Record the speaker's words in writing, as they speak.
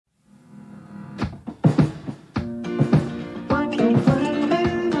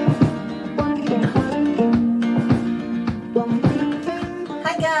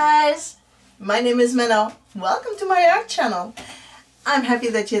My name is Manon. Welcome to my art channel. I'm happy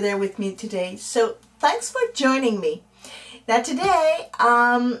that you're there with me today. So thanks for joining me. Now today,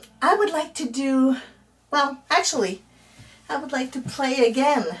 I would like to do, well, actually, I would like to play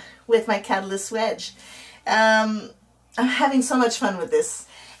again with my Catalyst Wedge. I'm having so much fun with this.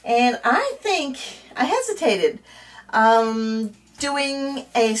 And I think I hesitated doing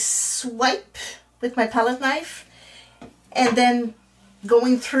a swipe with my palette knife and then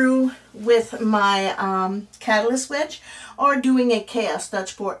going through with my Catalyst Wedge, or doing a Chaos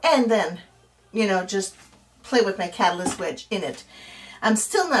Dutch Pour and then, you know, just play with my Catalyst Wedge in it. I'm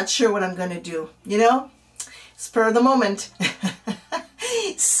still not sure what I'm going to do, you know, spur of the moment.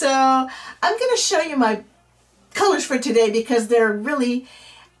 So I'm going to show you my colors for today because they're really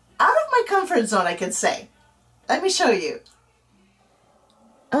out of my comfort zone, I could say. Let me show you.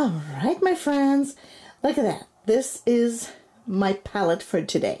 All right, my friends, look at that. This is my palette for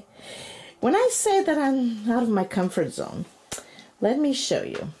today. When I say that I'm out of my comfort zone, let me show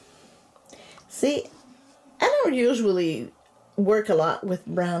you. See, I don't usually work a lot with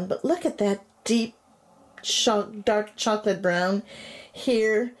brown, but look at that deep dark chocolate brown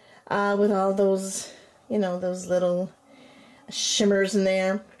here with all those, you know, those little shimmers in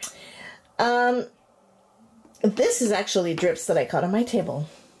there. This is actually drips that I caught on my table.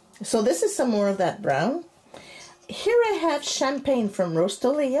 So this is some more of that brown. Here I have champagne from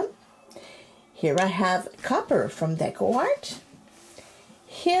Rustoleum. Here I have copper from DecoArt.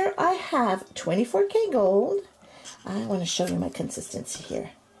 Here I have 24K gold. I want to show you my consistency here.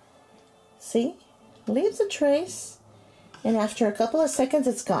 See? Leaves a trace, and after a couple of seconds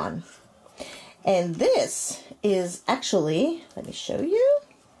it's gone. And this is actually, let me show you,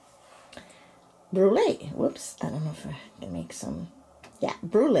 Brulée. Whoops, I don't know if I can make some, yeah,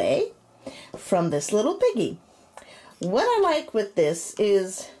 Brulée from this little piggy. What I like with this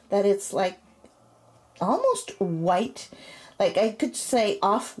is that it's like almost white, like I could say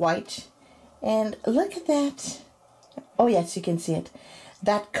off-white. And look at that. Oh yes, you can see it.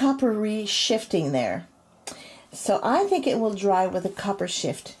 That coppery shifting there. So I think it will dry with a copper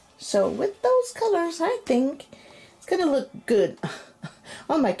shift. So with those colors, I think it's going to look good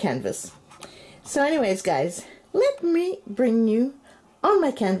on my canvas. So anyways, guys, let me bring you on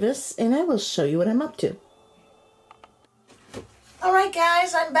my canvas and I will show you what I'm up to. Alright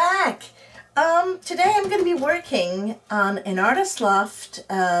guys, I'm back. Today I'm going to be working on an Artist Loft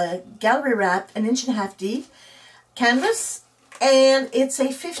gallery wrap, 1.5 inch deep canvas, and it's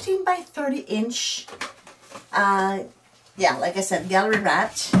a 15 by 30 inch, yeah, like I said, gallery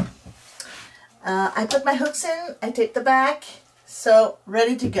wrapped. I put my hooks in, I taped the back, so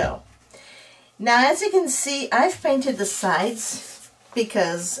ready to go. Now as you can see, I've painted the sides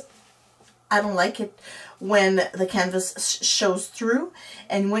because I don't like it when the canvas shows through,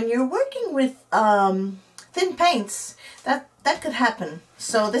 and when you're working with thin paints, that could happen.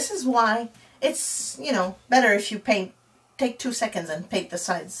 So this is why it's, you know, better if you take 2 seconds and paint the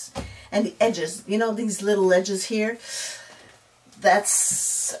sides and the edges. You know, these little edges here,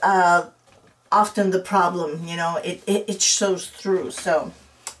 that's often the problem, you know, it shows through. So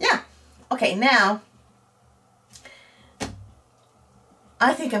yeah, okay, now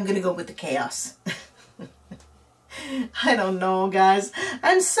I think I'm gonna go with the chaos. I don't know, guys.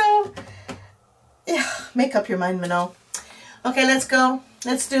 I'm so, yeah, make up your mind, Manon. Okay, let's go.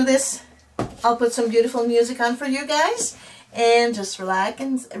 Let's do this. I'll put some beautiful music on for you guys and just relax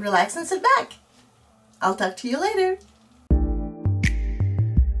and sit back. I'll talk to you later.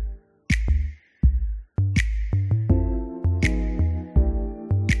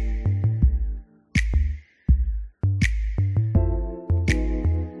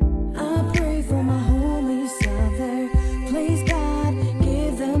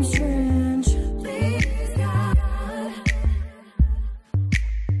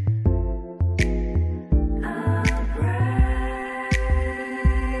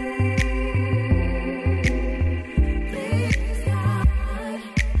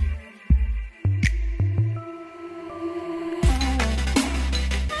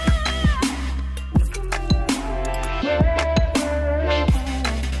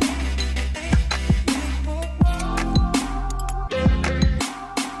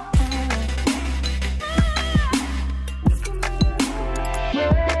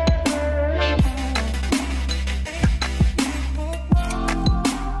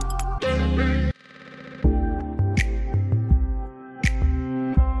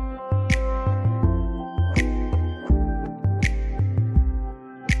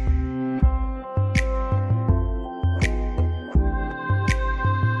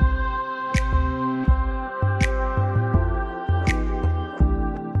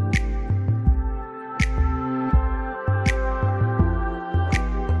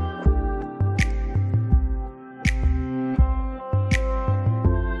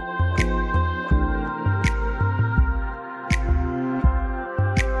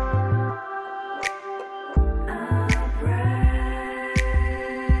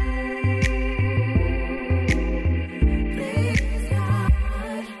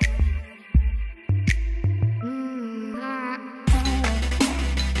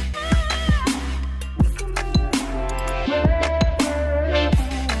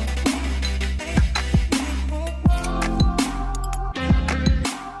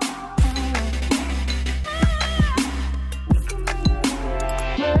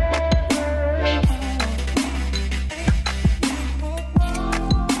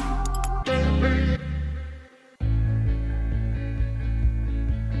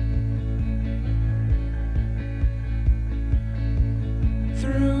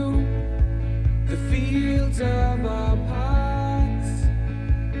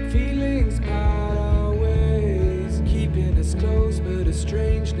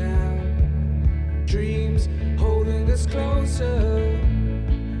 closer.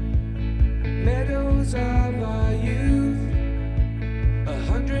 Meadows of our youth,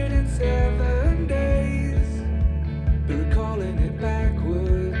 107 days, but recalling it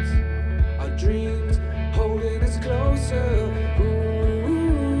backwards. Our dreams holding us closer.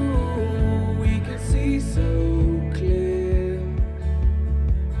 Ooh, we can see so clear.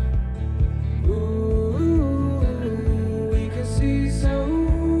 Ooh, we can see so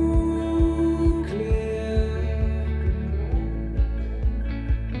clear.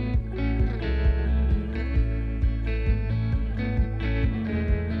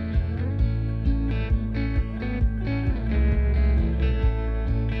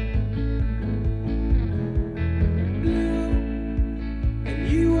 Blue, and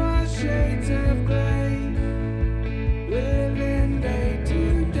you are shades of grey, living day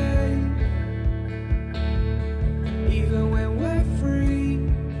to day. Even when we're free,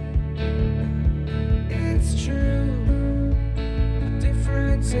 it's true. The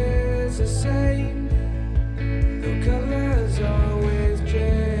difference is the same. The colors always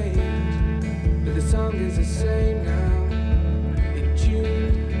change, but the song is the same now. In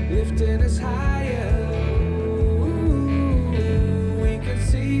June, lifting us higher. Ooh, we can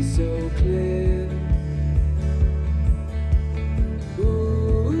see so clear.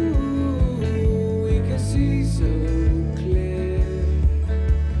 Ooh, we can see so clear.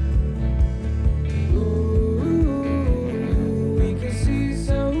 Ooh, we can see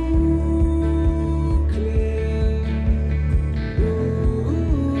so clear. Ooh,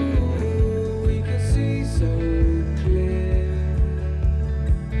 we can see so clear.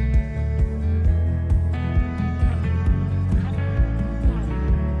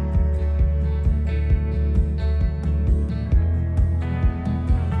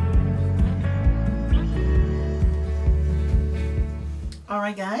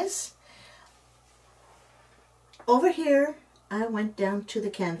 Alright guys, over here I went down to the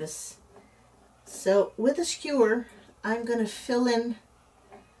canvas. So with a skewer I'm going to fill in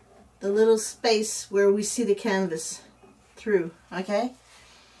the little space where we see the canvas through, okay?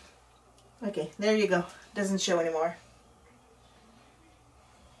 Okay, there you go. Doesn't show anymore.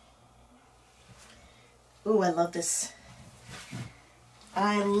 Ooh, I love this.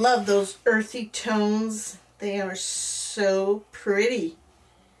 I love those earthy tones. They are so pretty.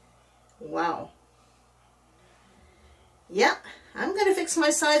 Wow. Yeah, I'm going to fix my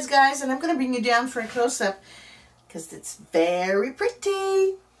sides, guys, and I'm going to bring you down for a close-up because it's very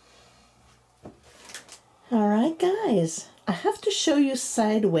pretty. Alright, guys. I have to show you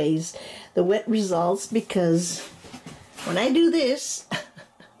sideways the wet results because when I do this,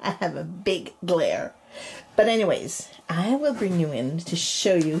 I have a big glare. But anyways, I will bring you in to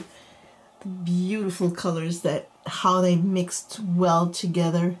show you the beautiful colors, that how they mixed well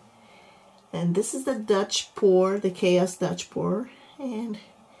together. And this is the Dutch Pour, the Chaos Dutch Pour, and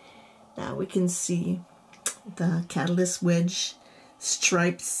now we can see the Catalyst Wedge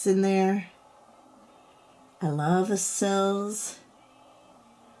stripes in there. I love the cells,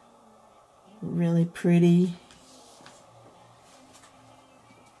 really pretty,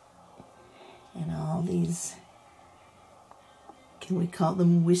 and all these, can we call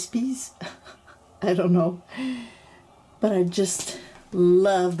them wispies? I don't know, but I just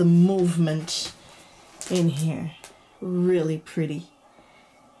love the movement in here. Really pretty.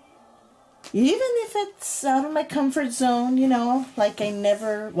 Even if it's out of my comfort zone, you know, like I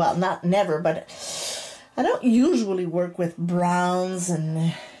never, well, not never, but I don't usually work with browns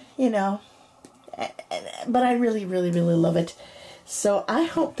and, you know, but I really, really, really love it. So I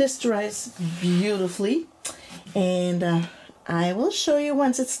hope this dries beautifully, and I will show you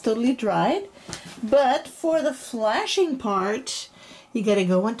once it's totally dried. But for the flashing part, you gotta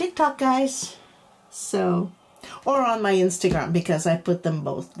go on TikTok, guys. So, or on my Instagram, because I put them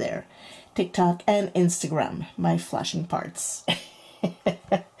both there. TikTok and Instagram, my flashing parts.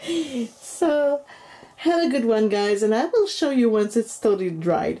 So, have a good one, guys, and I will show you once it's totally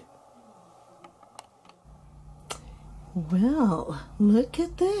dried. Well, look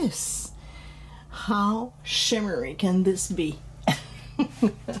at this. How shimmery can this be?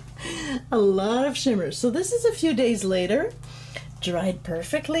 A lot of shimmer. So this is a few days later. Dried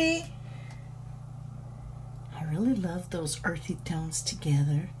perfectly. I really love those earthy tones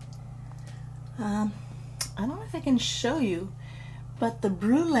together. I don't know if I can show you, but the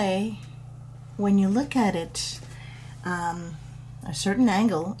Brulée, when you look at it a certain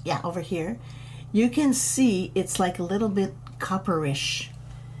angle, yeah, over here, you can see it's like a little bit copperish.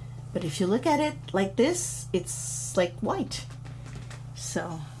 But if you look at it like this, it's like white.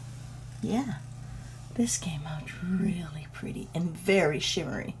 So, yeah, this came out really pretty and very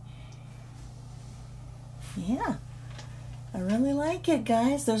shimmery. Yeah. I really like it,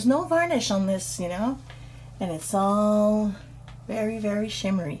 guys. There's no varnish on this, you know, and it's all very, very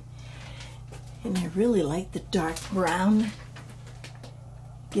shimmery. And I really like the dark brown.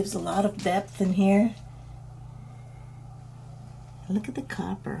 Gives a lot of depth in here. Look at the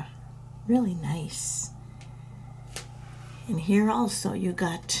copper. Really nice. And here also you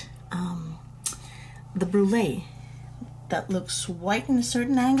got the Brulée that looks white in a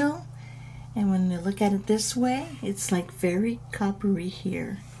certain angle, and when you look at it this way, it's like very coppery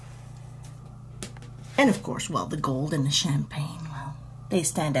here. And of course, well, the gold and the champagne, well, they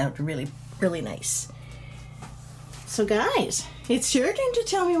stand out really, really nice. So guys, it's your turn to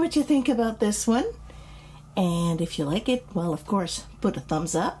tell me what you think about this one. And if you like it, well, of course, put a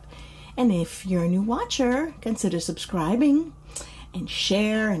thumbs up. And if you're a new watcher, consider subscribing and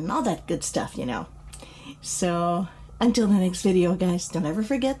share and all that good stuff, you know. So until the next video, guys, don't ever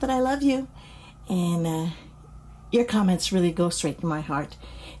forget that I love you. And your comments really go straight to my heart.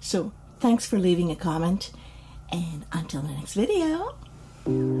 So thanks for leaving a comment. And until the next video,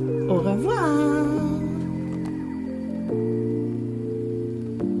 au revoir.